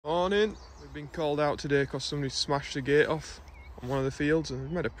morning. We've been called out today because somebody smashed the gate off on one of the fields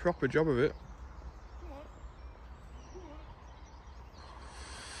and made a proper job of it.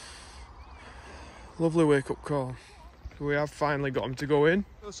 Lovely wake-up call. We have finally got them to go in.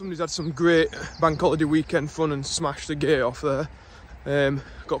 Somebody's had some great bank holiday weekend fun and smashed the gate off there.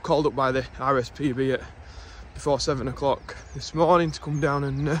 Got called up by the RSPB at before 7 o'clock this morning to come down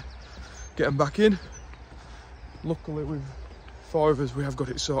and get them back in. Luckily with 4 of us we have got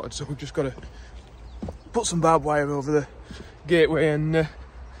it sorted, so we've just got to put some barbed wire over the gateway and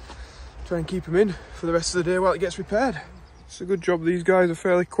try and keep them in for the rest of the day while it gets repaired. It's a good job these guys are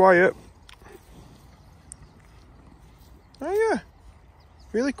fairly quiet. Oh yeah,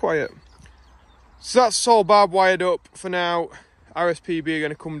 really quiet. So that's all barbed wired up for now. RSPB are going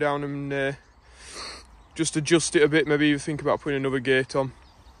to come down and just adjust it a bit, maybe even think about putting another gate on.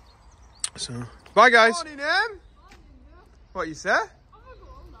 So, bye guys. Morning, Em. What you say?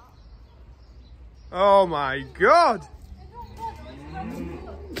 Oh my god!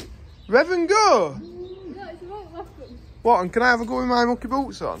 Rev and go? Yeah, it's right left button. What, and can I have a go with my monkey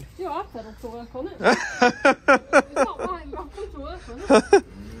boots on? Yeah, I pedal to work on it. It's not mine, but I've come to work on it.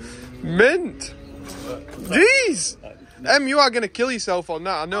 Mint! Jeez! Em, you are going to kill yourself on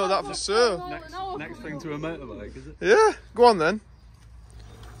that, I know that for sure. Next thing to a motorbike, is it? Yeah, go on then.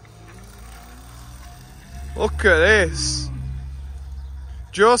 Look at this.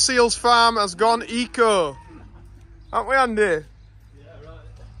 Joe Seal's farm has gone eco. Haven't we, Andy? Yeah,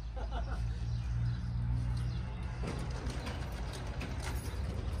 right.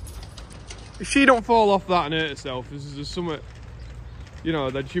 If she don't fall off that and hurt herself, there's something, you know,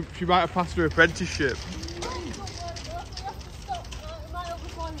 that she might have passed her apprenticeship.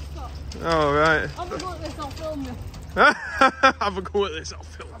 Oh, right. Have a go at this, I'll film you. Have a go at this, I'll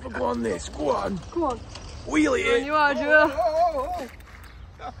film. Have a go on this, go on. Come on. Wheelie it. You are, Joe. Oh.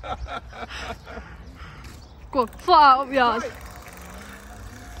 Go on, flat out up yours.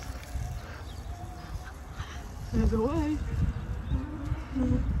 There's a way.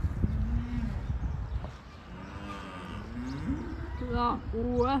 Look at that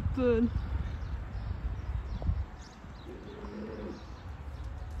weapon.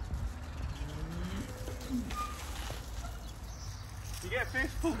 You get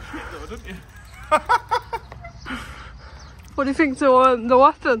Facebook shit though, don't you? What do you think to the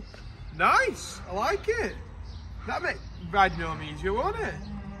weapon? Nice, I like it. That make riding home easier, won't it?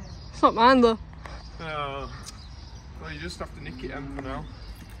 It's not mine though. Oh, well, you just have to nick it, Em, for now.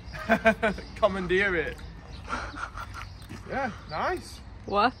 Commandeer it. Yeah, nice.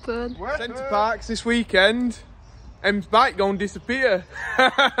 Weapon. Centre Parks this weekend. Em's bike gonna disappear.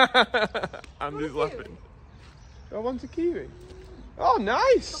 Andy's laughing. Do I want a keyring? Oh,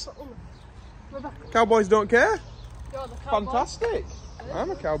 nice. Cowboys don't care. You're the cowboy. Fantastic.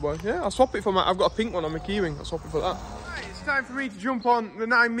 I'm a cowboy, yeah. I'll swap it for I've got a pink one on my keyring. I'll swap it for that. Right, it's time for me to jump on the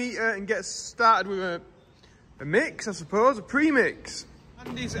 9 metre and get started with a mix, I suppose, a pre-mix.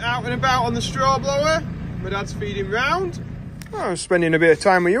 Andy's out and about on the straw blower. My dad's feeding round. Oh, I'm spending a bit of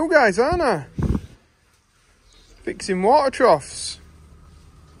time with you guys, aren't I? Fixing water troughs.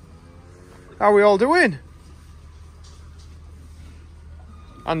 How are we all doing?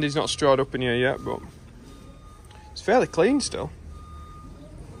 Andy's not strawed up in here yet, but it's fairly clean still.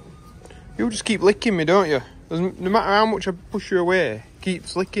 You just keep licking me, don't you? No matter how much I push you away, it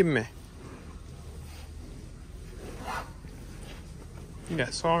keeps licking me.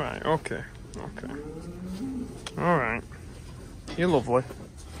 Yes, alright, okay. Okay. Alright. You're lovely.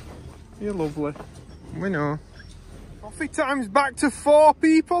 You're lovely. We know. Coffee time's back to 4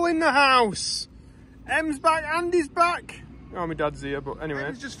 people in the house. Em's back, Andy's back. Oh, my dad's here, but anyway.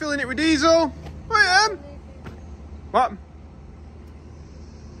 Em's just filling it with diesel. Wait, Em. What?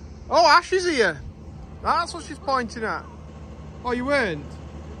 Oh, Ash is here. That's what she's pointing at. Oh, you weren't?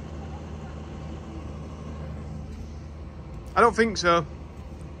 I don't think so.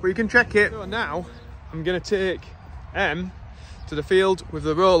 But you can check it. So now, I'm going to take Em to the field with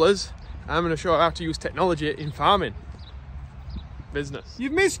the rollers. And I'm going to show her how to use technology in farming. Business.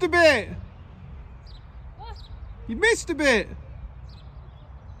 You've missed a bit. What? You missed a bit.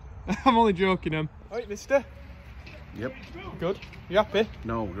 I'm only joking, Em. Alright, mister. Yep. Good. You happy?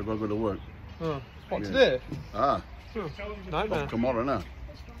 No, we're going to go to work. Oh. What, today? Ah. Oh. Nightmare. Tomorrow now.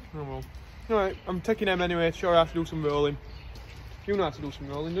 Oh well. Alright, I'm taking Em anyway to show her how to do some rolling. You know how to do some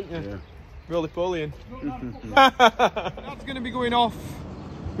rolling, don't you? Yeah. Roly-polying. That's going to be going off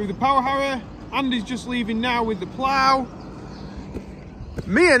with the power harrow. Andy's just leaving now with the plough.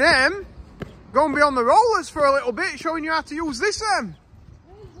 Me and Em going to be on the rollers for a little bit, showing you how to use this, Em.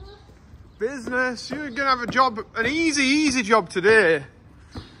 Business. You're going to have a job, an easy job today.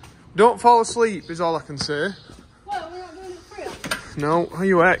 Don't fall asleep is all I can say. What, we're not doing it free? No, are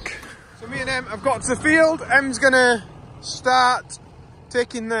you heck? So me and Em have got to the field. Em's gonna start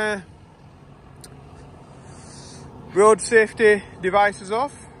taking the road safety devices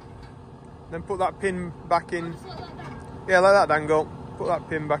off. Then put that pin back in. Just let that down. Yeah, let that dangle. Put that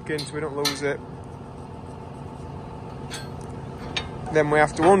pin back in so we don't lose it. Then we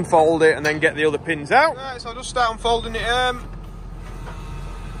have to unfold it and then get the other pins out. Right, so I'll just start unfolding it.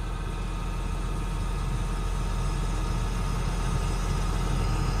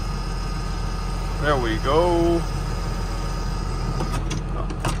 There we go.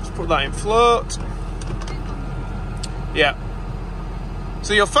 Just put that in float. Yeah.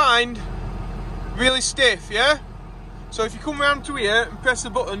 So you'll find really stiff, yeah? So if you come round to here and press the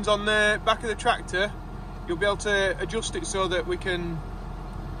buttons on the back of the tractor, you'll be able to adjust it so that we can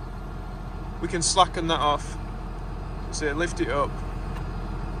slacken that off. So lift it up.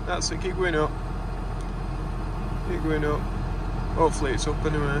 That's it, keep going up. Keep going up. Hopefully it's up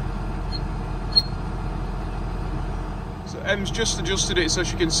anyway. So Em's just adjusted it so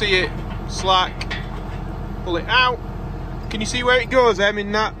she can see it slack. Pull it out. Can you see where it goes, Em,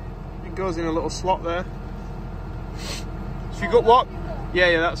 in that? It goes in a little slot there. So you got what?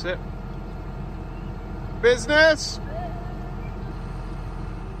 Yeah, that's it. Business!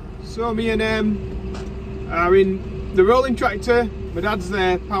 So me and Em are in the rolling tractor. My dad's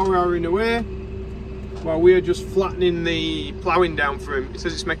there power houring away while we're just flattening the ploughing down for him. He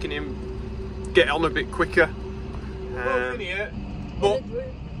says it's making him get on a bit quicker. Both in here, but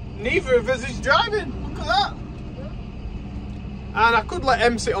neither of us is driving. Look at that. And I could let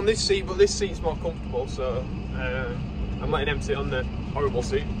Em sit on this seat, but this seat's more comfortable, so I'm letting Em sit on the horrible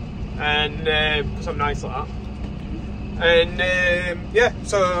seat, and because I'm nice like that. And yeah,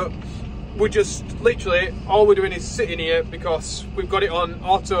 so we're just literally all we're doing is sitting here because we've got it on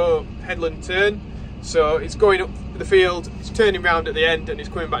auto headland turn, so it's going up the field, it's turning round at the end, and it's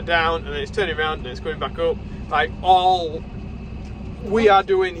coming back down, and then it's turning round and it's going back up. Like, all we are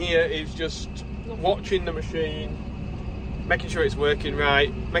doing here is just watching the machine, making sure it's working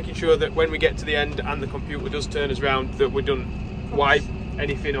right, making sure that when we get to the end and the computer does turn us round, that we don't wipe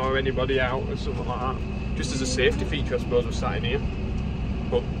anything or anybody out or something like that. Just as a safety feature, I suppose, we're sat in here.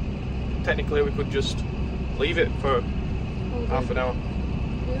 But technically we could just leave it for half an hour.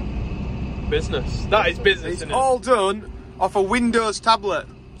 Yeah. Business. That is business, isn't it? All done off a Windows tablet.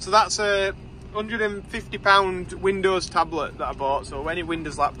 So that's a £150 Windows tablet that I bought, so any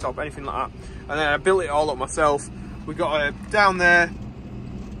Windows laptop, anything like that. And then I built it all up myself. We got a down there.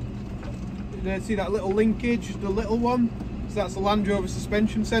 See that little linkage, the little one? So that's the Land Rover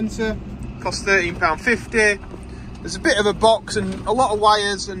suspension sensor. Cost £13.50. There's a bit of a box and a lot of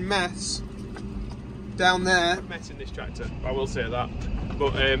wires and mess down there. Mess in this tractor, I will say that.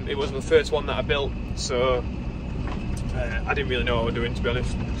 But it wasn't the first one that I built, so I didn't really know what I was doing, to be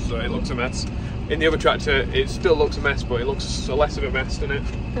honest, so it looks a mess. In the other tractor, it still looks a mess, but it looks less of a mess, doesn't it?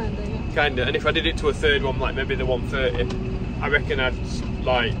 Kinda, yeah. Kinda, and if I did it to a third one, like maybe the 130, I reckon I'd,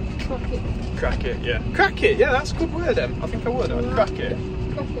 like... Crack it. Crack it, yeah. Crack it, yeah, that's a good word, Em. I think I would, I'd crack it.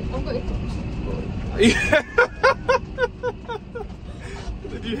 Crack it, I've got hiccups. Yeah.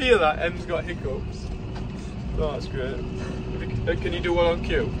 Did you hear that? Em's got hiccups. Oh, that's great. Can you do one on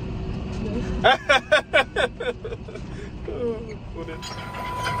cue? No. Oh, funny.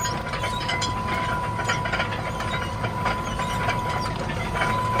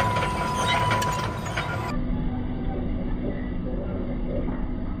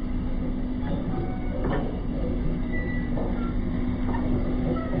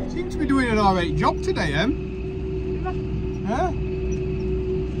 Seem to be doing an alright job today, Em. Yeah?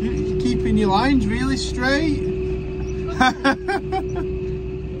 You're keeping your lines really straight.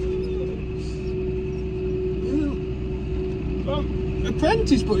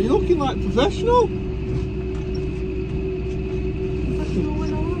 Apprentice, but you're looking like professional. Professional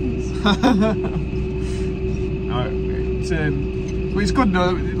when I No, but it's good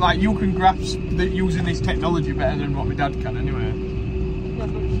though. Like, you can grasp that using this technology better than what my dad can, anyway. Yeah,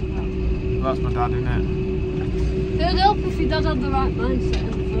 That's my dad, isn't it? it would help if your dad had the right mindset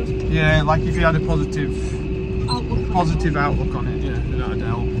in the first place. Yeah, like if he had a positive Outlook on it, yeah, that'd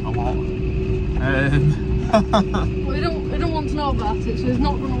help a lot. Well, he don't want to know about it, so he's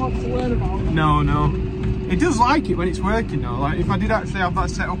not going to want to learn about it. No. He does like it when it's working though. Like, if I did actually have that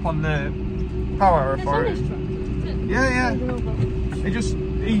set up on the power for it. Yeah. It just,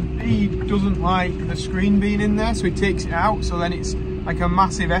 he doesn't like the screen being in there, so he takes it out, so then it's like a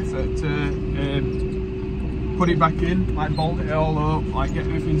massive effort to put it back in, like bolt it all up, like get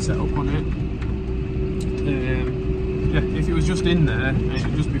everything set up on it. Yeah, if it was just in there, and it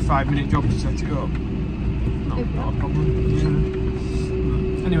would just be a 5-minute job to set it up. Not a problem. Yeah.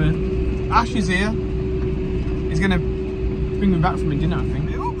 Anyway, Ash is here. He's going to bring me back for my dinner, I think.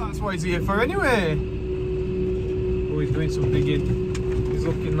 I hope that's what he's here for anyway. Oh, he's doing some digging. He's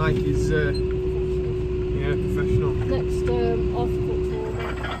looking like he's, yeah, professional. Next off cook for me.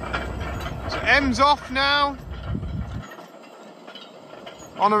 So Em's off now.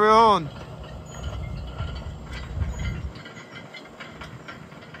 On her own.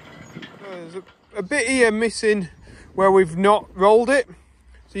 There's a bit here missing where we've not rolled it.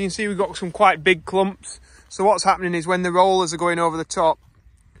 So you can see we've got some quite big clumps. So what's happening is when the rollers are going over the top,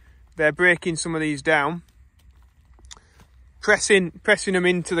 they're breaking some of these down. Pressing them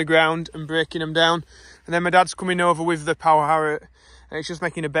into the ground and breaking them down. And then my dad's coming over with the power harrow and it's just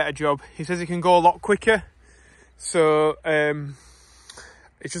making a better job. He says it can go a lot quicker. So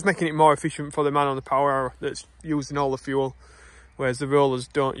it's just making it more efficient for the man on the power harrow that's using all the fuel. Whereas the rollers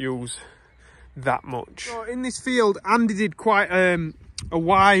don't use that much. So in this field, Andy did quite a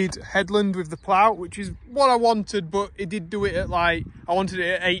wide headland with the plough, which is what I wanted, but he did do it at like, I wanted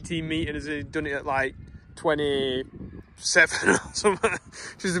it at 18 metres, he'd done it at like 27 or something,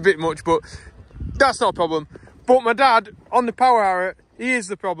 which is a bit much, but that's not a problem. But my dad, on the power harrow, he is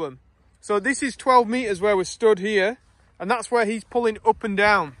the problem. So this is 12 metres where we're stood here, and that's where he's pulling up and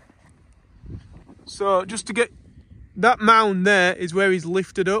down. So just to get that mound there is where he's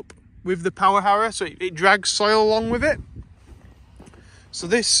lifted up with the power harrow, so it drags soil along with it. So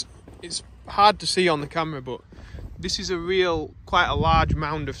this is hard to see on the camera, but this is quite a large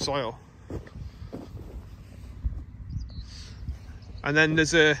mound of soil. And then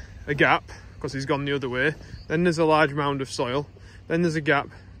there's a gap, because he's gone the other way. Then there's a large mound of soil. Then there's a gap.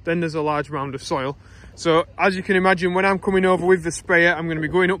 Then there's a large mound of soil. So as you can imagine, when I'm coming over with the sprayer, I'm going to be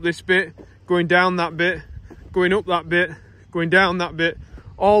going up this bit, going down that bit, going up that bit, going down that bit,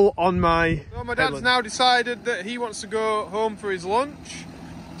 all on my... So my dad's now decided that he wants to go home for his lunch.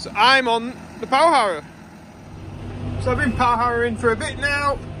 So I'm on the power harrow. So I've been power harrowing for a bit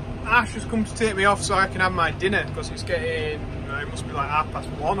now. Ash has come to take me off so I can have my dinner, because it's getting, it must be like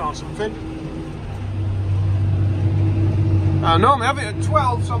 1:30 or something. I normally have it at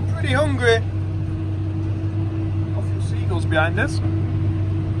 12, so I'm pretty hungry. A few seagulls behind us.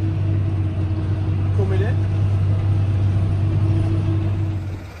 Coming in.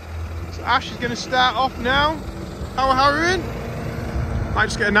 So Ash is going to start off now, power harrowing. Might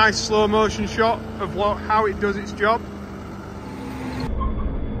just get a nice slow motion shot of how it does its job.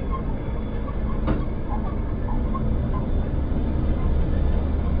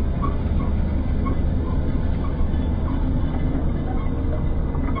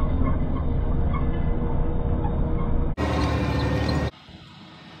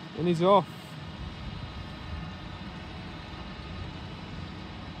 And he's off.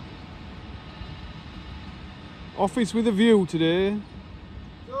 Office with a view today.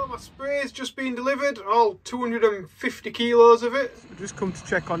 So my spray's just been delivered, all 250 kilos of it. I've just come to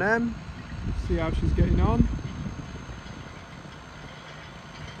check on Em, see how she's getting on.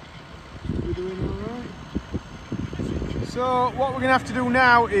 We're doing alright. So what we're going to have to do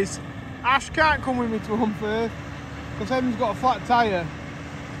now is, Ash can't come with me to Humfirth because Em's got a flat tyre.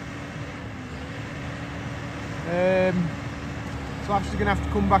 So Ash is going to have to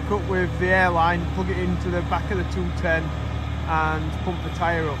come back up with the airline, plug it into the back of the 210 and pump the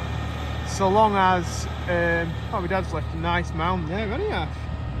tyre up. So long as, oh, my dad's left a nice mound there, hasn't he, Ash?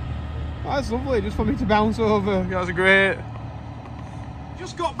 Oh, that's lovely, just for me to bounce over. That's great.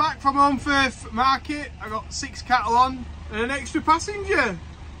 Just got back from Humfirth Market. I got 6 cattle on and an extra passenger.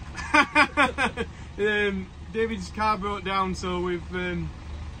 David's car broke down, so we've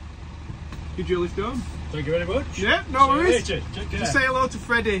good you lift home. Thank you very much. Yeah, no worries. Just say hello to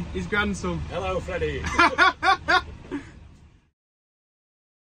Freddie, his grandson. Hello, Freddie.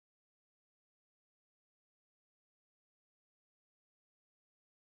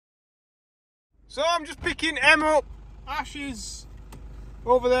 So I'm just picking Em up. Ash is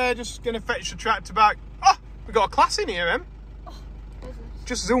over there, just going to fetch the tractor back. Oh, we got a class in here, Em. Oh,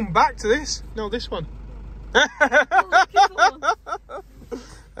 just zoom back to this. No, this one.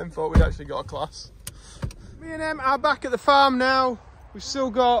 Em thought we'd actually got a class. Me and Em are back at the farm now. We've still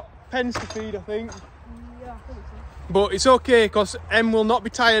got pens to feed, I think. Yeah, I think so. But it's okay, because Em will not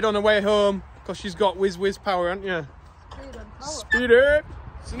be tired on her way home, because she's got whiz power, hasn't you? Speed it.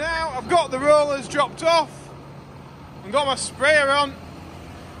 So now I've got the rollers dropped off. I've got my sprayer on.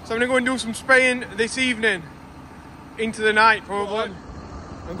 So I'm going to go and do some spraying this evening. Into the night, probably.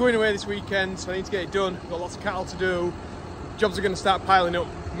 I'm going away this weekend, so I need to get it done. I've got lots of cattle to do. Jobs are going to start piling up.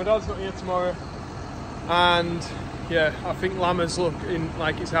 My dad's not here tomorrow. And yeah, I think llamas looking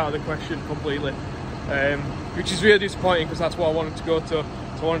like it's out of the question completely, which is really disappointing because that's what I wanted to go to. So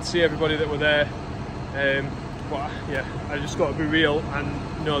I wanted to see everybody that were there. But yeah, I just got to be real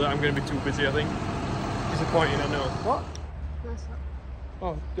and know that I'm going to be too busy, I think. Disappointing, I know. What? Nice hat.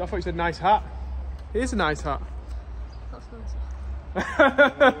 Oh, I thought you said nice hat. It is a nice hat. That's nice.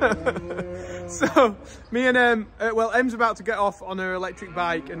 So, me and well, Em's about to get off on her electric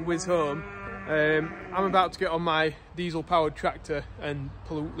bike and whiz home. I'm about to get on my diesel-powered tractor and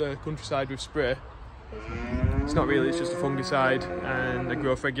pollute the countryside with spray. It's not really, it's just a fungicide and a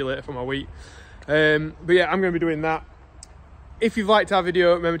growth regulator for my wheat. But yeah, I'm going to be doing that. If you've liked our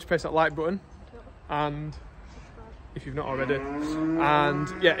video, remember to press that like button, and if you've not already. And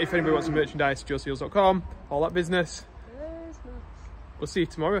yeah, if anybody wants some merchandise, joeseals.com, all that business. We'll see you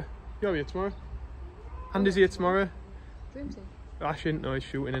tomorrow. You're here tomorrow. Andy's here tomorrow. Dream team. I shouldn't know, he's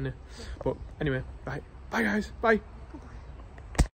shooting, innit? But anyway, bye. Bye guys, bye.